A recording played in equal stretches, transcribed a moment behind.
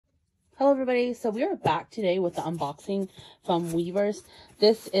Hello everybody, so we are back today with the unboxing from Weavers.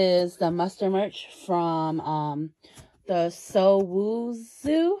 This is the muster merch from the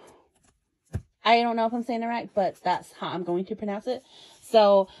SOWOOZOO. I don't know if I'm saying it right, but that's how I'm going to pronounce it.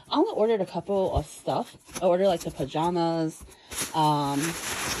 So I only ordered a couple of stuff. I ordered like the pajamas,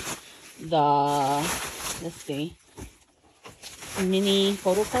 let's see, mini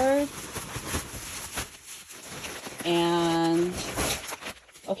photo cards, and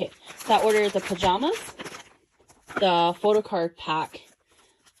okay. So I ordered the pajamas, the photo card pack,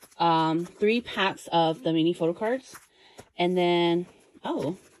 3 packs of the mini photo cards, and then,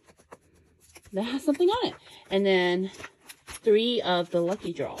 oh, that has something on it. And then 3 of the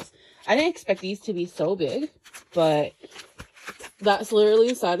lucky draws. I didn't expect these to be so big, but that's literally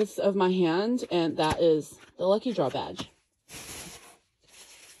the size of my hand, and that is the lucky draw badge.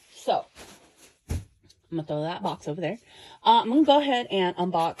 So, I'm gonna throw that box over there. I'm gonna go ahead and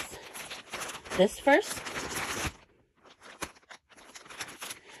unbox this first.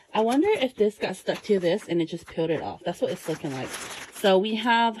 I wonder if this got stuck to this and it just peeled it off. That's what it's looking like. So we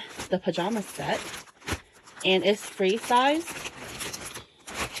have the pajama set, and it's free size.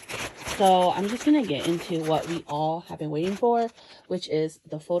 So I'm just gonna get into what we all have been waiting for, which is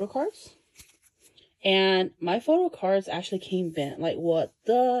the photo cards. And my photo cards actually came bent. Like, what?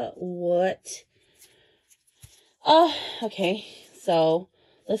 Okay. So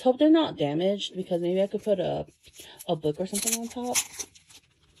let's hope they're not damaged, because maybe I could put a book or something on top.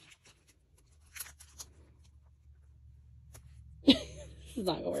 This is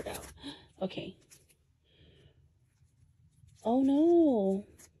not gonna work out. Okay. Oh no.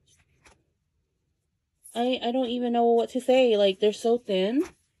 I don't even know what to say. Like, they're so thin.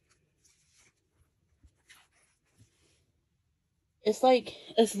 It's like,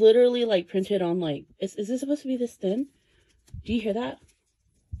 it's literally like printed on, like, is this supposed to be this thin? Do you hear that?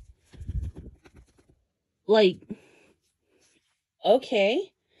 Like,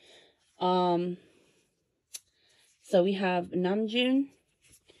 okay. So we have Namjoon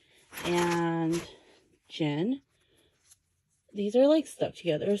and Jin. These are like stuck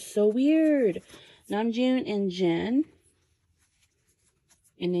together. It's so weird. Namjoon and Jin.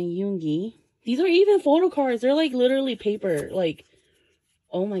 And then Yoongi. These are even photo cards. They're like literally paper. Like,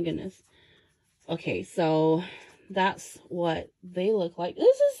 oh my goodness. Okay, so that's what they look like.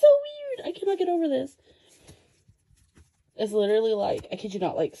 This is so weird. I cannot get over this. It's literally like, I kid you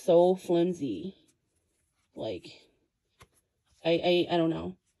not, like so flimsy. Like, I don't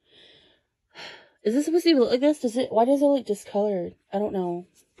know. Is this supposed to look like this? Why does it look discolored? I don't know.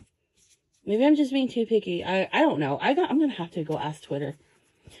 Maybe I'm just being too picky. I don't know. I'm gonna have to go ask Twitter.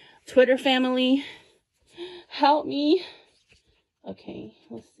 Twitter family, help me. Okay,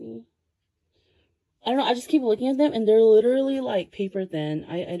 let's see. I don't know. I just keep looking at them and they're literally like paper thin.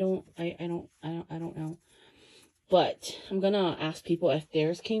 I don't know. But I'm gonna ask people if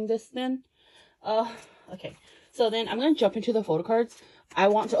theirs came this thin. Okay. So then I'm gonna jump into the photo cards. I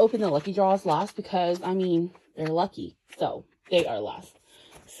want to open the lucky draws last because, I mean, they're lucky. So they are last.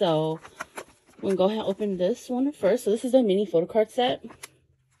 So I'm gonna go ahead and open this one first. So this is the mini photo card set.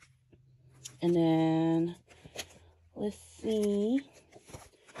 And then, let's see.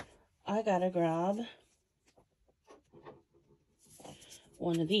 I gotta grab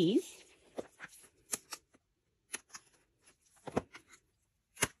one of these.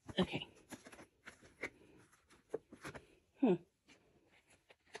 Okay.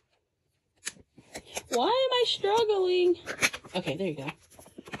 Why am I struggling? Okay, there you go.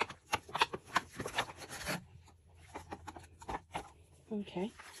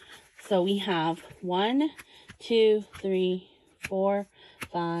 Okay. So we have 1, 2, 3, 4,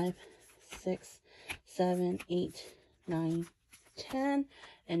 5, 6, 7, 8, 9, 10.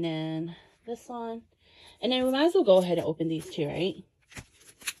 And then this one. And then we might as well go ahead and open these two, right?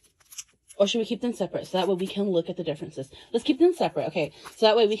 Or should we keep them separate? So that way we can look at the differences. Let's keep them separate. Okay. So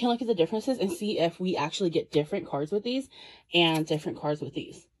that way we can look at the differences and see if we actually get different cards with these and different cards with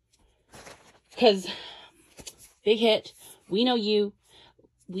these. Because, big hit, we know you.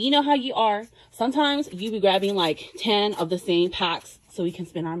 We know how you are. Sometimes you be grabbing like 10 of the same packs so we can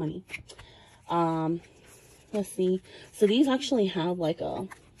spend our money. Let's see. So these actually have like a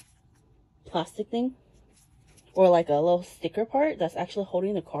plastic thing. Or like a little sticker part that's actually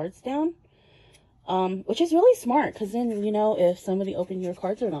holding the cards down. Which is really smart, because then you know if somebody opened your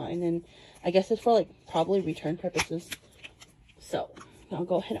cards or not. And then I guess it's for like probably return purposes. So I'll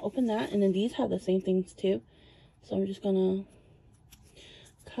go ahead and open that. And then these have the same things too. So I'm just gonna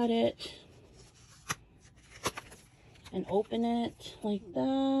cut it and open it like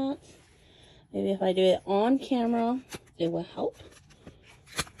that. Maybe if I do it on camera, it will help.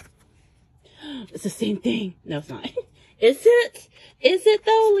 It's the same thing. No, it's not. Is it? Is it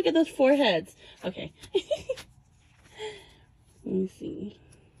though? Look at those foreheads. Okay. Let me see.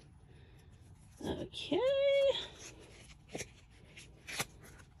 Okay.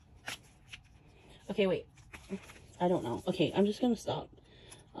 Okay, wait. I don't know. Okay, I'm just gonna stop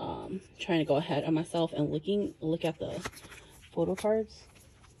trying to go ahead of myself and look at the photo cards.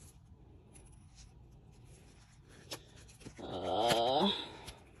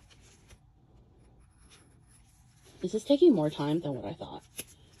 This is taking more time than what I thought.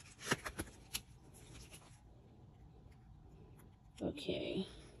 Okay.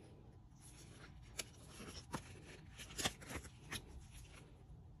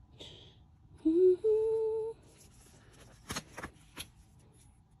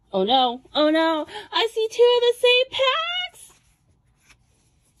 Oh no. Oh no. I see two of the same packs.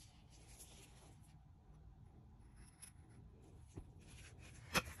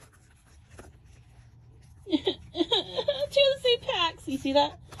 Two of the same packs. You see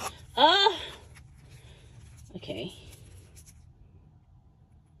that? Okay.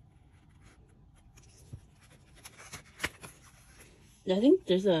 I think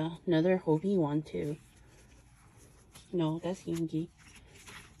there's another Hobie one too. No, that's Yoongi.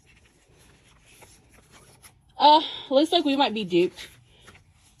 Looks like we might be duped.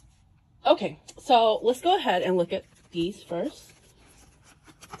 Okay, so let's go ahead and look at these first.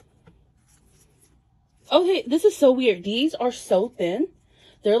 Okay, this is so weird. These are so thin.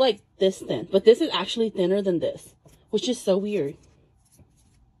 They're like this thin, but this is actually thinner than this, which is so weird.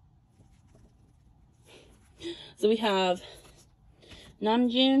 So we have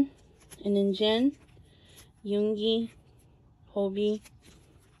Namjoon, and then Jin, Yoongi, Hobie,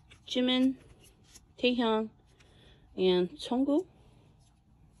 Jimin, Taehyung, and Jungkook.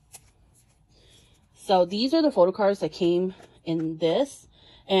 So these are the photo cards that came in this,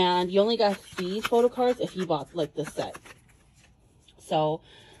 and you only got these photo cards if you bought like the set. So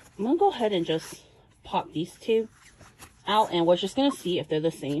I'm gonna go ahead and just pop these two out, and we're just gonna see if they're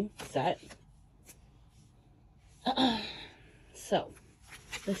the same set. So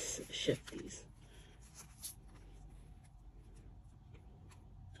let's shift these.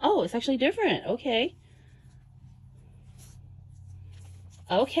 Oh, it's actually different. Okay.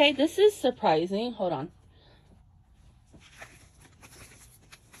 Okay, this is surprising. Hold on.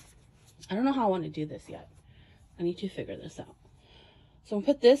 I don't know how I want to do this yet. I need to figure this out. So I'm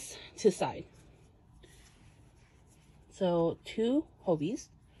gonna put this to the side. So two Hobies.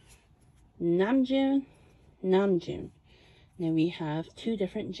 Namjoon, Namjoon. Then we have two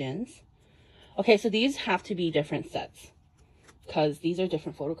different Jins. Okay, so these have to be different sets because these are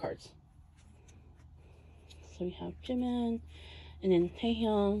different photo cards. So we have Jimin, and then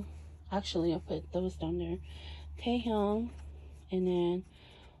Taehyung. Actually, I'll put those down there. Taehyung, and then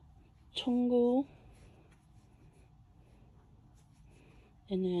Jungkook,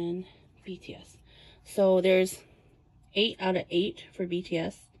 and then BTS. So there's 8 out of 8 for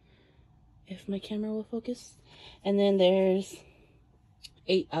BTS, if my camera will focus. And then there's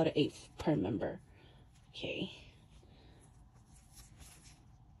 8 out of 8 per member. Okay.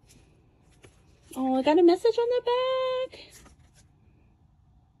 Oh, I got a message on the back.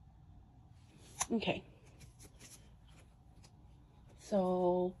 Okay.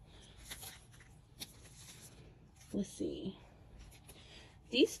 So, let's see.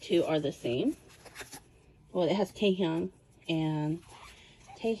 These two are the same. Well, it has Taehyung and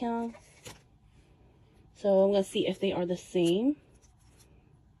Taehyung. So I'm going to see if they are the same.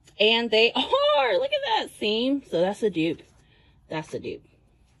 And they are! Look at that! Same. So that's a dupe. That's a dupe.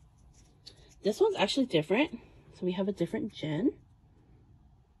 This one's actually different. So we have a different Jin.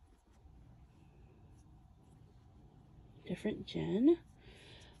 Different Jin.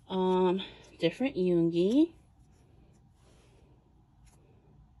 Different Yoongi.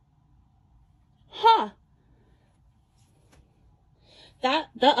 Huh!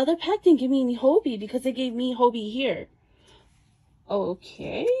 The other pack didn't give me any Hobie because they gave me Hobie here.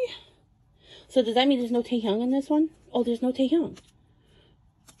 Okay. So does that mean there's no Taehyung in this one? Oh, there's no Taehyung.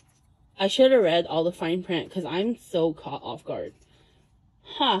 I should have read all the fine print because I'm so caught off guard.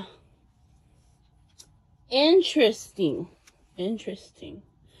 Huh. Interesting. Interesting.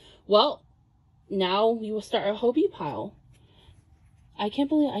 Well, now we will start our Hobie pile. I can't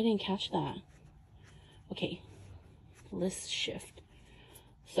believe I didn't catch that. Okay. Let's shift.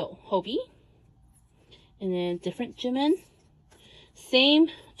 So, Hobie. And then different Jimin. Same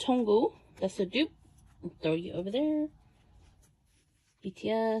Jungkook. That's a dupe. I'll throw you over there.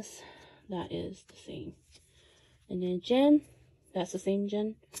 BTS. That is the same. And then Jin. That's the same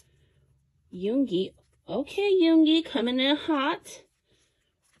Jin. Yoongi. Okay, Yoongi. Coming in hot.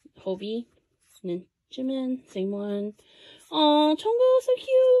 Hobie. And then Jimin, same one. Oh, Jungkook, so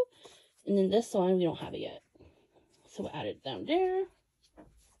cute. And then this one, we don't have it yet. So we'll add it down there.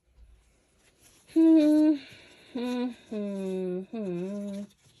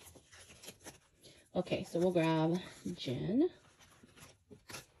 Okay, so we'll grab Jin.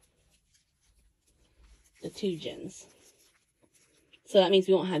 The 2 Jins. So that means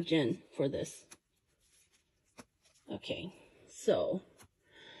we won't have Jin for this. Okay, so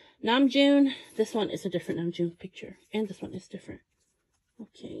Namjoon, this one is a different Namjoon picture. And this one is different.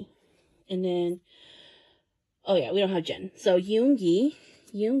 Okay. And then, oh yeah, we don't have Jin. So Yoongi,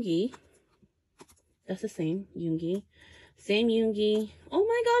 that's the same, Yoongi. Same Yoongi. Oh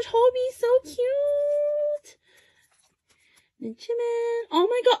my gosh, Hobie, so cute. And Jimin. Oh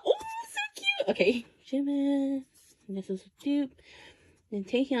my god, oh, so cute. Okay, Jimin. And this is dupe. Then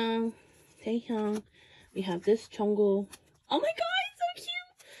Taehyung. We have this Jungkook. Oh my god, so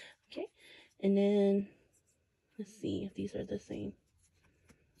cute. Okay, and then let's see if these are the same.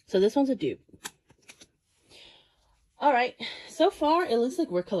 So this one's a dupe. All right, so far it looks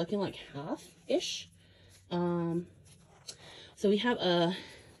like we're collecting like half-ish. So we have a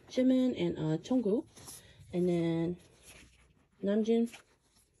Jimin and a Jungkook, and then Namjoon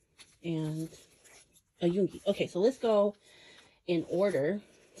and a Yoongi. Okay, so let's go in order.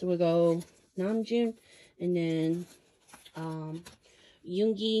 So we'll go Namjoon, and then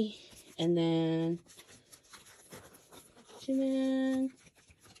Yoongi, and then Jimin,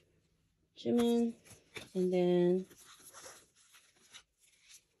 and then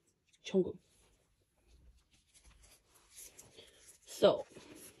Jungkook. So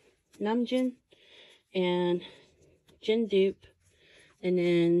Namjoon and Jin dupe, and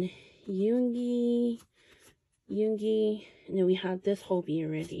then Yoongi, and then we have this Hobie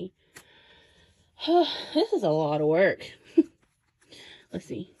already. This is a lot of work. Let's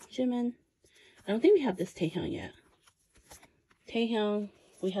see, Jimin. I don't think we have this Taehyung yet. Taehyung,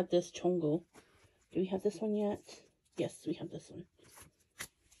 we have this Jungkook. Do we have this one yet? Yes, we have this one.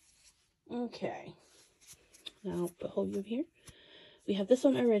 Okay. Now put Hobie over here. We have this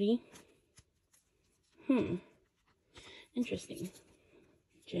one already. Interesting.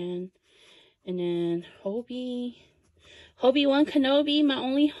 Jin. And then Hobie. Hobie-wan Kenobi, my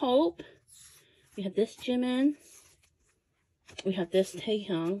only hope. We have this Jimin. We have this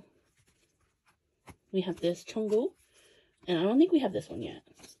Taehyung. We have this Jungkook. And I don't think we have this one yet.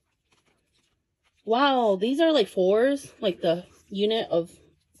 Wow, these are like 4s. Like the unit of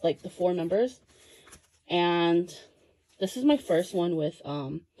like the 4 numbers. And this is my first one with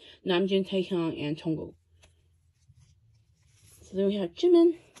Namjoon, Taehyung, and Jungkook. So then we have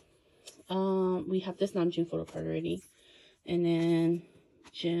Jimin. We have this Namjoon photo card already. And then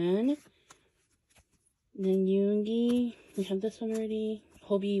Jin. And then Yoongi. We have this one already.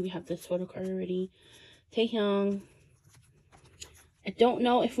 Hobie, we have this photo card already. Taehyung. I don't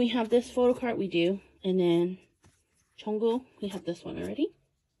know if we have this photo card. We do. And then Jungkook, we have this one already.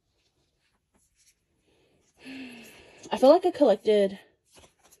 I feel like I collected,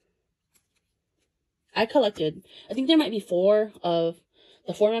 I think there might be 4 of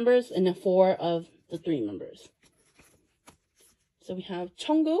the 4 members and then 4 of the 3 members. So we have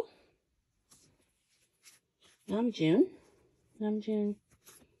Jungkook, Namjoon, and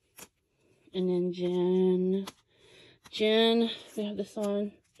then Jin, we have this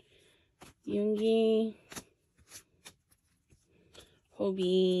one, Yoongi,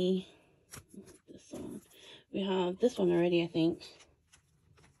 Hobie, this one. We have this one already, I think.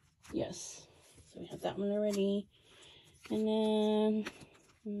 Yes. So we have that one already. And then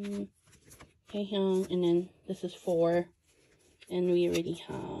Taehyung, and then this is 4. And we already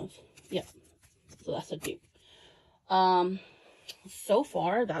have, yep. So that's a dupe. So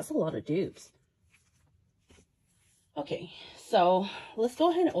far, that's a lot of dupes. Okay, so let's go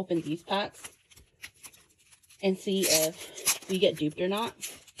ahead and open these packs and see if we get duped or not.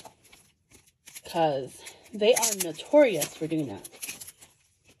 Because they are notorious for doing that.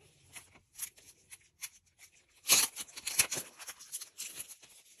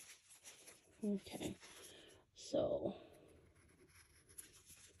 Okay, so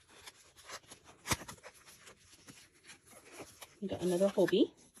we got another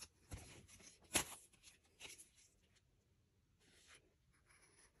Hobie.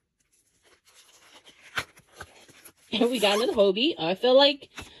 And we got another Hobie. I feel like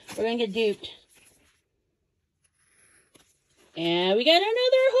we're gonna get duped. And we got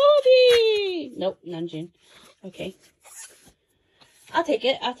another Hobie. Nope, Namjoon. Okay. I'll take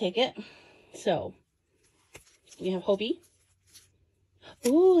it. So, we have Hobie.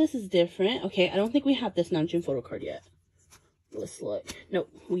 Ooh, this is different. Okay, I don't think we have this Namjoon photo card yet. Let's look. Nope,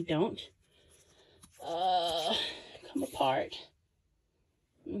 we don't. come apart.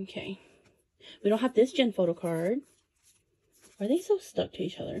 Okay. We don't have this Jin photo card. Are they so stuck to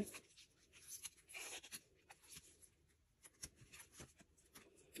each other?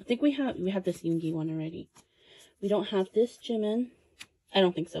 I think we have this Yoongi one already. We don't have this Jimin. I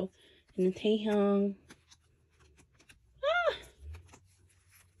don't think so. And then Taehyung. Ah!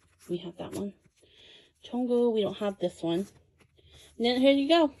 We have that one. Jungkook, we don't have this one. And then here you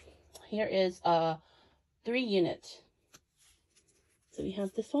go. Here is 3 units. So we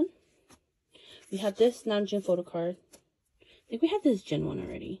have this one. We have this Namjoon photo card. I think we have this Jin one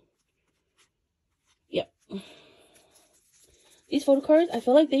already. Yep. These photo cards, I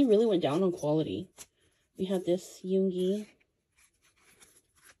feel like they really went down on quality. We have this Yoongi.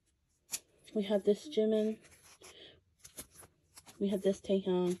 We have this Jimin. We have this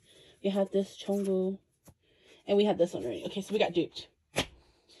Taehyung. We have this Jungkook. And we have this one already. Okay, so we got duped.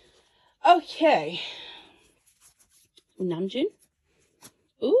 Okay. Namjoon.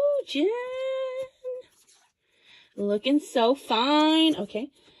 Ooh, Jin. Looking so fine.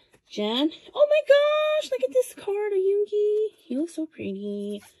 Okay. Jen. Oh my gosh, look at this card of Yoongi. He looks so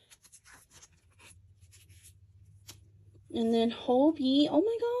pretty. And then Hobie. Oh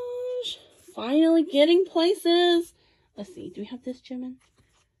my gosh. Finally getting places. Let's see. Do we have this Jimin?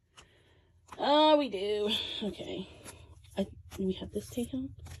 Oh, we do. Okay. We have this Taehyung.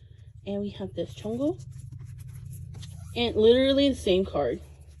 And we have this Jungkook. And literally the same card.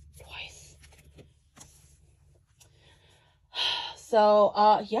 Twice. So,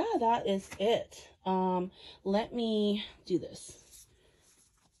 yeah, that is it. Let me do this.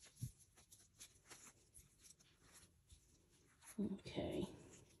 Okay.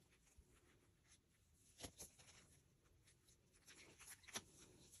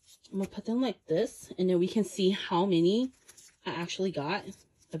 I'm gonna put them like this, and then we can see how many I actually got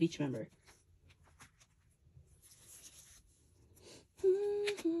of each member.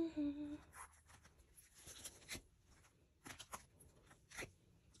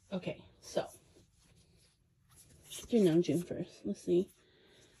 Okay, so let's do Namjoon first. Let's see.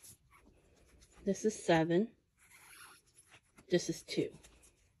 This is 7. This is 2.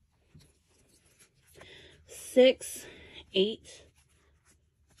 6, 8,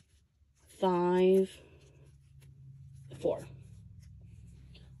 5, 4.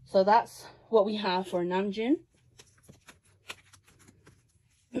 So that's what we have for Namjoon.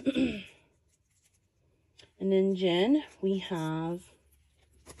 And then Jin, we have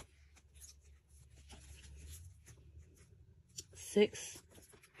 6,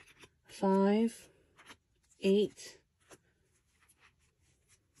 5, 8,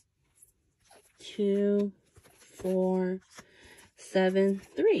 2, 4, 7,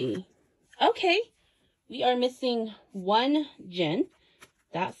 3. Okay, we are missing 1 Jin.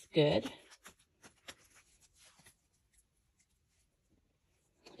 That's good.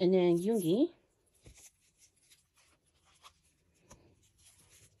 And then Yoongi.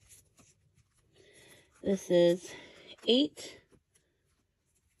 This is 8,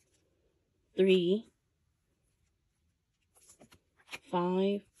 3,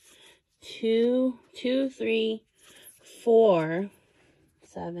 5, 2, 2, 3, 4,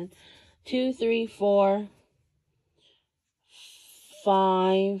 7, 2, 3, 4,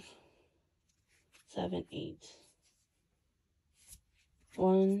 5, 7, 8.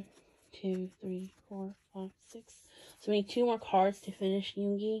 1, 2, 3, 4, 5, 6. So we need 2 more cards to finish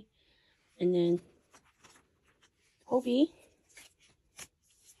Yoongi. And then Hobie.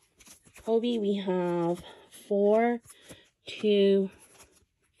 Hobie, we have 4, 2,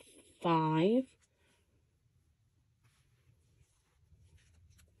 5,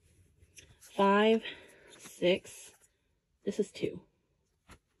 5, 6. This is 2.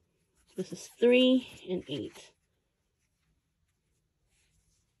 This is 3 and 8.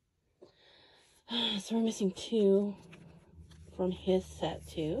 So we're missing 2 from his set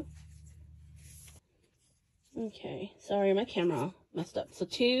too. Okay, sorry, my camera messed up. So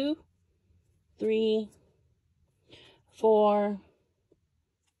 2, 3, 4,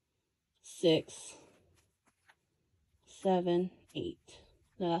 6, 7, 8.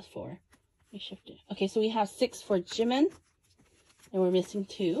 No, that's 4. Let me shift it. Okay, so we have 6 for Jimin, and we're missing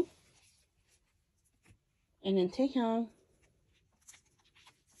 2. And then Taehyung,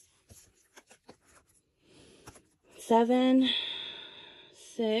 7,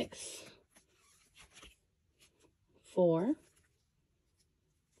 6, 4,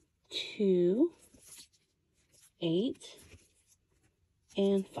 2, 8,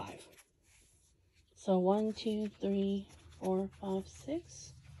 and 5. So 1, 2, 3, 4, 5,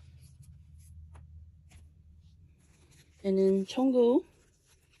 6. And then Jungkook,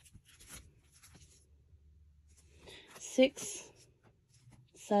 6,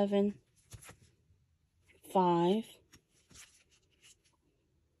 7, 5,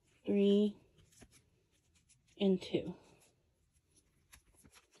 3, and 2.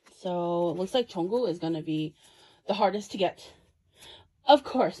 So it looks like Jungkook is gonna be the hardest to get, of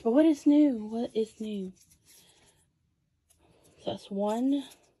course. But what is new? What is new? So that's 1,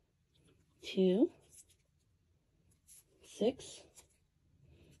 2, 6,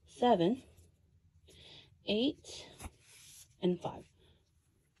 7, 8, and 5.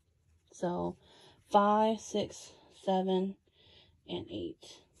 So 5, 6, 7, and 8.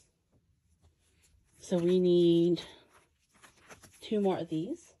 So we need 2 more of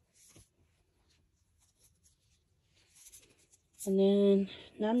these. And then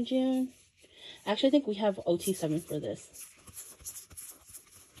Namjoon. Actually, I think we have OT7 for this.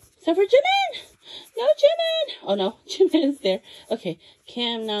 So for Jimin! No Jimin! Oh no, Jimin is there. Okay,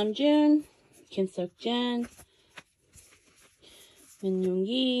 Kim Namjoon, Kim Seokjin, Min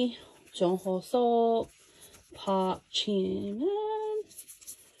Yoongi, Jung Ho-seok, Park Jimin,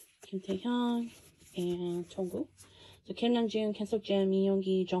 Kim Taehyung, and Jungkook. So Kim Namjoon, Kim Seokjin, Min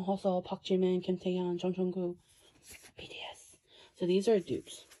Yoongi, Jung Ho-seok, Park Jimin, Kim Taehyung, Jung Jungkook, BTS. So these are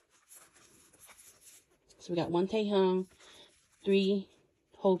dupes. So we got 1 Taehyung, 3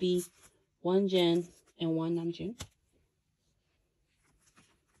 Hobi, 1 Jin, and 1 Namjoon.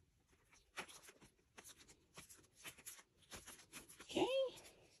 Okay.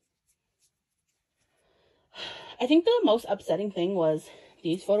 I think the most upsetting thing was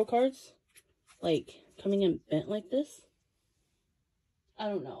these photo cards, like, coming in bent like this. I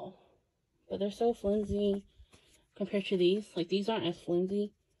don't know. But they're so flimsy compared to these. Like, these aren't as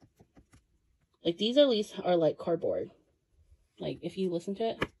flimsy. Like, these at least are like cardboard. Like, if you listen to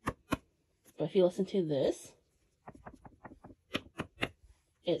it. But if you listen to this,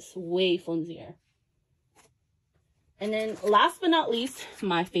 it's way flimsier. And then, last but not least,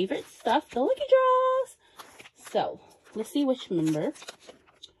 my favorite stuff, the Lucky Draws. So, let's see which member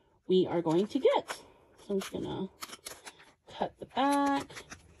we are going to get. So, I'm just gonna cut the back.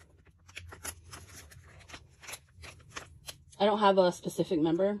 I don't have a specific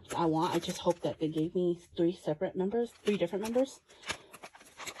member I want. I just hope that they gave me 3 different members.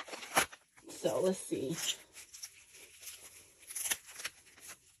 So, let's see.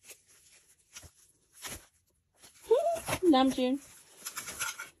 Namjoon.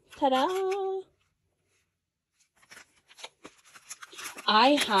 Ta-da! I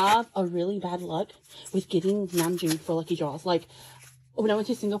have a really bad luck with getting Namjoon for Lucky Draws. Like, when I went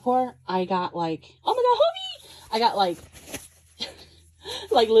to Singapore, I got like, oh my god, homie! I got like,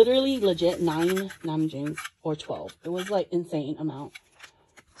 like literally legit 9 Namjoons or 12. It was like insane amount.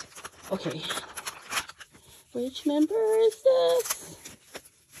 Okay. Which member is this?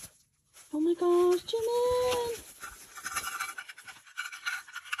 Oh my gosh, Jimin!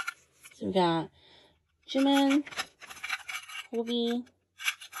 So we got Jimin, Hobi,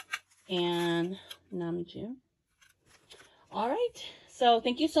 and Namjoon. Alright, so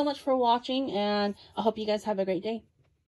thank you so much for watching, and I hope you guys have a great day.